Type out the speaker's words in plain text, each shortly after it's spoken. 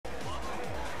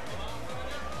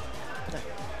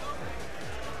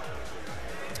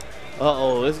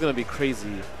Uh-oh, this is going to be crazy.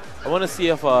 I want to see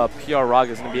if PR Rock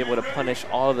is going to be able to punish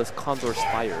all of this Condor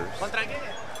Spires.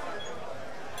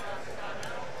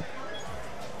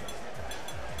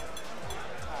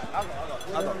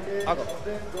 I'll go.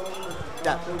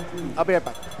 Yeah, I'll be right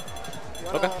back.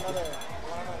 Okay.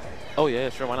 Oh, yeah,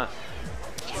 sure, why not?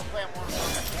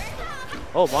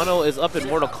 Oh, Mono is up in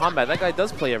Mortal Kombat. That guy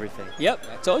does play everything. Yep,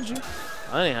 I told you.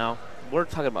 Anyhow, we're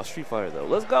talking about Street Fighter, though.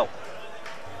 Let's go.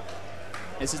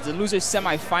 This is the loser's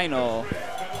semifinal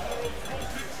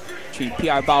between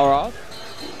PR Balrog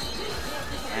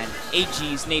and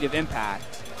AG's Native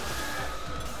Impact.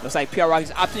 Looks like PR Rock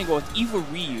is opting to go with Evil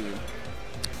Ryu.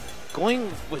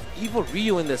 Going with Evil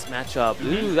Ryu in this matchup.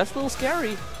 Ooh, that's a little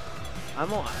scary.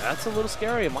 That's a little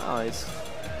scary in my eyes.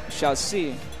 Shall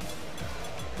see.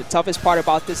 The toughest part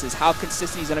about this is how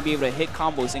consistent he's going to be able to hit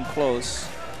combos in close.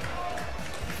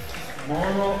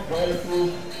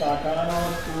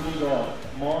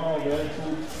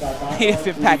 Native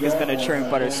Impact is going to churn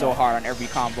butter so hard on every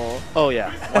combo. Oh,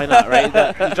 yeah. Why not, right?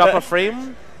 You drop a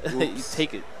frame, you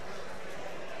take it.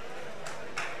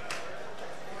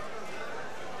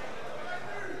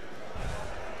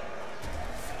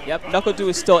 Yep, Knuckle Dew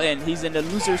is still in. He's in the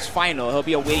loser's final. He'll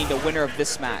be awaiting the winner of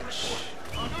this match.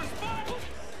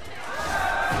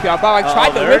 PR Balrog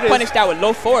tried to whip punish that with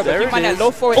low forward, but keep in mind that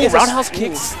low forward is roundhouse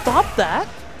kick. Stop that.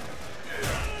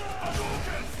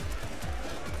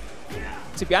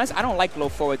 To be honest, I don't like low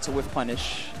forward to whip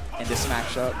punish in this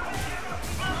matchup.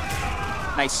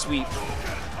 Nice sweep.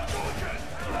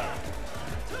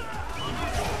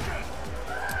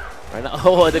 Right now,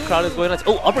 oh, the crowd is going nuts.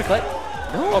 Oh, uppercut.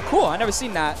 No. Oh, cool. I never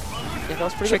seen that. Yeah, that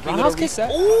was pretty tricky. Little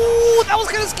reset. Ooh, that was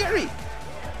kind of scary.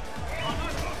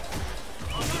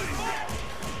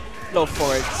 Low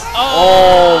forwards.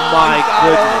 Oh my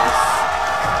goodness.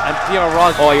 And PR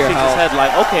Rock shakes his head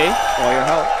like, okay. All your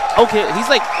help. Okay, he's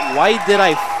like, why did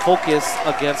I focus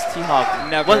against T-Hawk?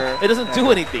 Never. Well, it doesn't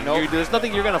do anything. Nope. There's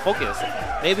nothing you're going to focus.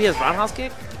 Maybe his roundhouse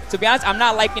kick? To be honest, I'm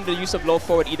not liking the use of low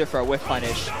forward either for a whiff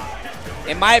punish.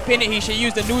 In my opinion, he should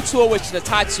use the new tool, which is the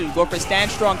Tatsu. Go for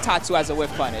stand strong Tatsu as a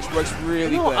whiff punish. Works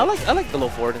really good. I like the low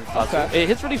forward in Tatsu. Okay. It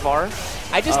hits really far.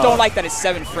 I just don't like that it's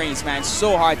 7 frames, man. It's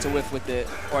so hard to whiff with it,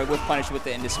 or whiff punish with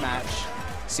it in this match.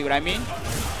 See what I mean?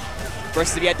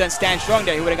 Versus if he had done stand strong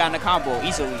there, he would have gotten a combo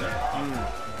easily.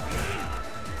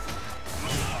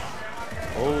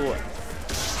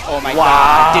 Oh my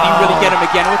God. Did he really get him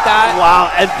again with that?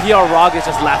 Wow. And PR Rock is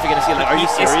just laughing at his like, are you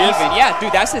serious? It's even. Yeah,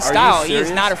 dude, that's his style. He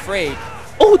is not afraid.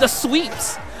 Oh, the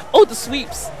sweeps. Oh, the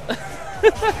sweeps.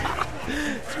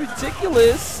 It's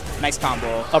ridiculous. Nice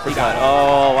combo. Uppercut.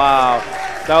 Oh, wow.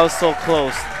 That was so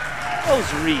close.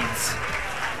 Those reads.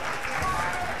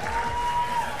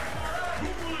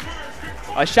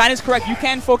 Shine is correct. You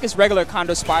can focus regular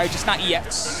Kondo Spire, just not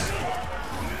EX.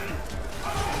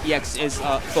 EX is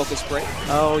focus break.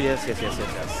 Oh, yes.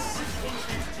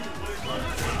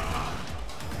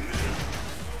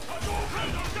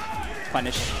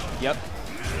 Punish. Yep.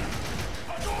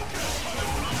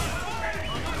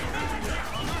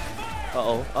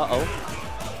 Uh-oh.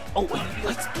 Oh,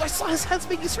 I saw his head's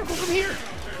making circles from here.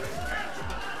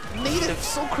 Native,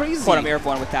 so crazy. Caught him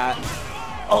airborne with that.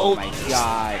 Oh my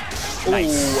God.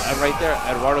 Nice. Ooh, and right there,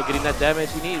 Eduardo getting that damage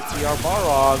he needs. PR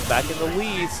Balrog back in the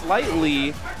lead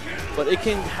slightly, but it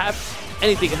can have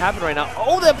anything can happen right now.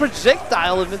 Oh, that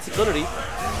projectile invincibility.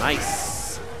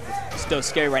 Nice. Still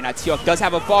scary right now. T-Hawk does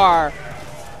have a bar.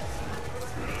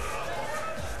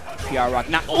 PR Rock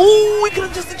not. Oh, he could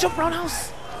have just jump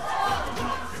roundhouse.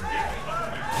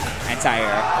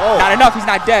 Anti-air. Oh. Not enough. He's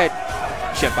not dead.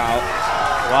 Chip out.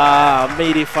 Wow,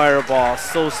 Mayday Fireball.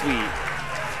 So sweet.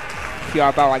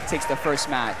 PR Balrog takes the first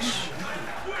match.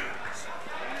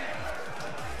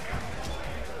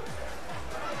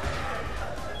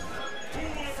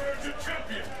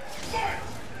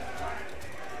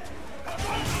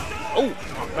 Oh,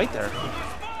 right there.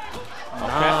 Okay.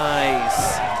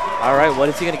 Nice. All right, what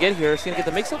is he going to get here? Is he going to get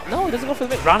the mix-up? No, he doesn't go for the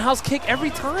mix. Roundhouse kick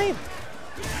every time.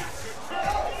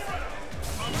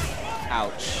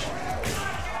 Ouch.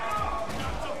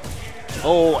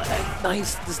 Oh,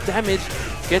 nice. This damage.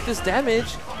 Get this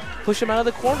damage. Push him out of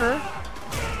the corner.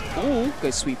 Ooh,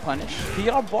 good sweet punish.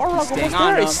 PR Balrog staying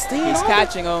on him. He's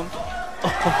catching him.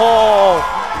 Oh,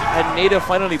 and Native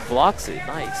finally blocks it.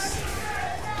 Nice.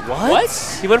 What?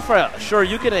 He went for a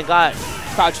Shoryuken and got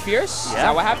Crouch Fierce? Yeah. Is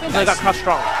that what happened? No, he got Crouch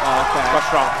Strong. Oh, okay. Crouch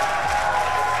Strong.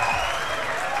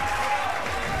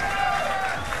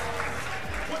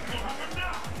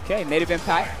 Okay, Native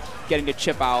Impact getting the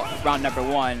chip out, round number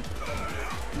 1.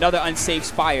 Another unsafe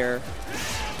Spire.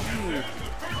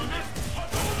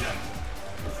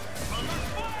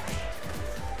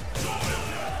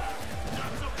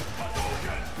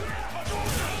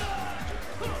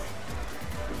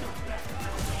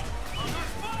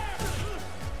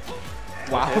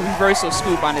 Wow, reversal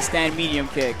scoop on the stand medium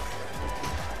kick.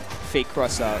 Fake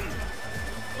cross up.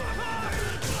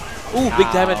 Ooh,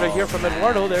 big damage right here from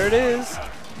Eduardo. There it is.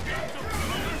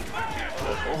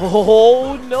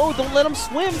 Oh, no. Don't let him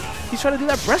swim. He's trying to do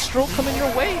that breaststroke coming your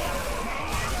way.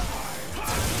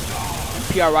 And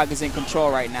PR Rock is in control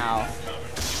right now.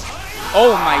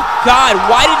 Oh, my God.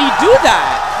 Why did he do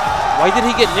that? Why did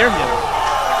he get near him?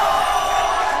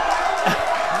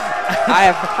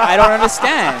 I don't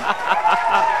understand.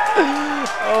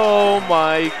 Oh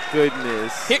my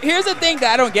goodness. Here's the thing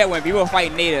that I don't get when people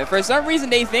fight Native. For some reason,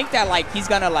 they think that like he's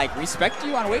gonna like respect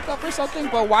you on wake up or something.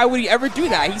 But why would he ever do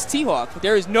that? He's T-Hawk.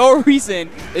 There is no reason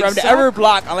for him to ever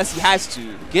block unless he has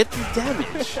to. Get the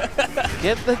damage.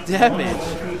 Get the damage.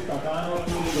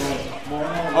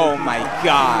 Oh my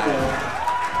God.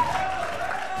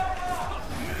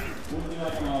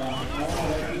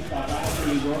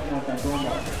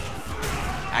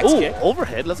 Axe Ooh, kick.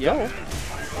 overhead. Let's go.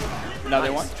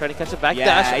 Another one. Trying to catch a back Yeah,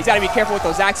 dash. he's got to be careful with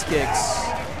those axe kicks.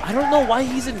 I don't know why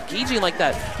he's engaging like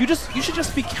that. You should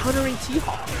just be countering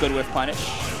T-Hawk. Good whiff punish.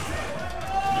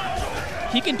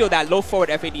 He can do that low forward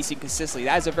FADC consistently.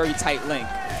 That is a very tight link.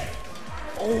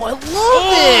 Oh, I love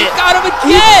it. Got him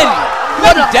again.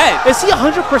 Not dead. Is he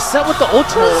 100% with the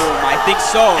ultras? I think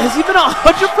so. Has he been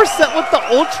 100% with the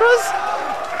ultras?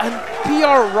 And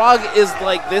PR Rog is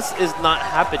like, this is not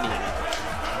happening.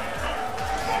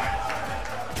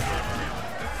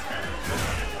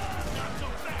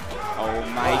 Oh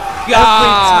my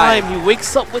God. Every time he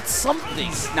wakes up with something.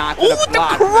 He's not gonna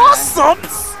block, the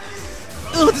cross-ups!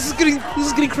 Ugh, this is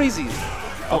getting crazy.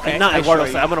 Okay, not nice Eduardo.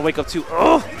 show you. I'm gonna wake up too.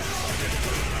 Ugh.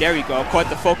 There we go. Caught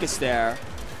the focus there.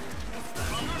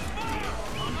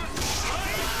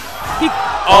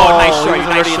 Nice show you.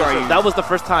 Nice show you. That was the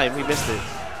first time he missed it.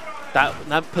 That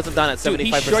puts him down at 75%. Dude,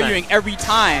 he's show-youing every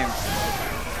time.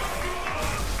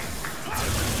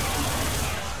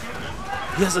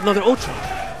 He has another ultra.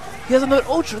 He has another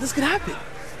ultra. This could happen.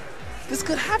 This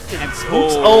could happen. And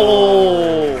Oops.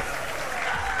 Oh.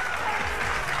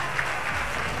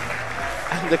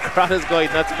 And the crowd is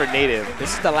going nuts for Native.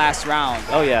 This is the last round.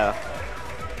 Oh, yeah.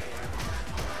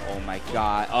 Oh my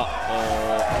God.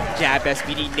 Uh-oh. Jab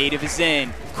SBD Native is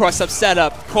in. Cross-up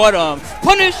setup. Caught him.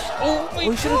 Punish. Oh my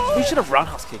God. We should have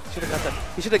roundhouse kicked. Should have got that.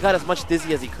 He should have got as much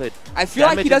dizzy as he could. I feel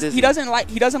like Damage he doesn't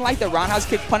like the roundhouse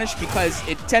kick punish because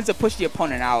it tends to push the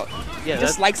opponent out. Yeah, he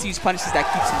just likes to use punishes that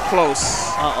keeps him close.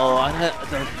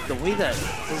 The way that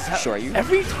this is Sure, you.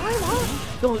 every time, huh?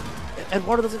 No,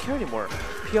 Eduardo doesn't care anymore.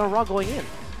 PR Raw going in.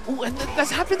 Oh, and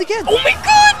that's happened again. Oh my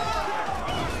God!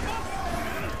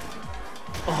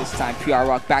 This time PR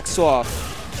Rock backs off.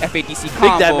 FADC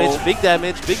combo. Big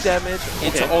damage.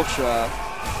 Into Okay. Ultra.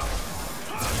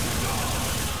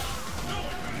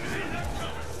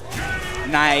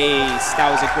 Nice.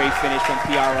 That was a great finish from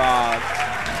PR Rock.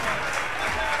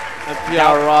 And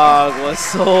PR Rock was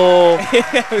so...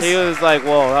 he was like,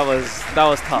 whoa, that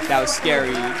was tough. That was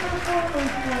scary.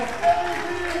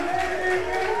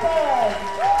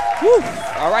 Whew.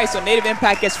 All right, so Native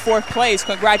Impact gets 4th place.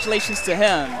 Congratulations to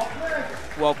him.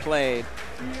 Well played.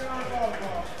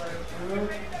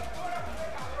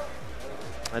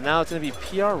 And now it's going to be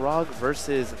PR Rog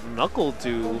versus Knuckle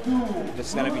Dew. This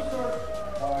is going to be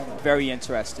very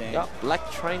interesting. Yeah,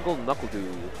 Black Triangle Knuckle Dew.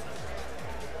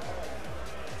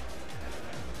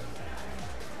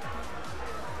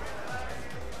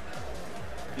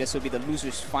 This will be the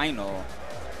loser's final.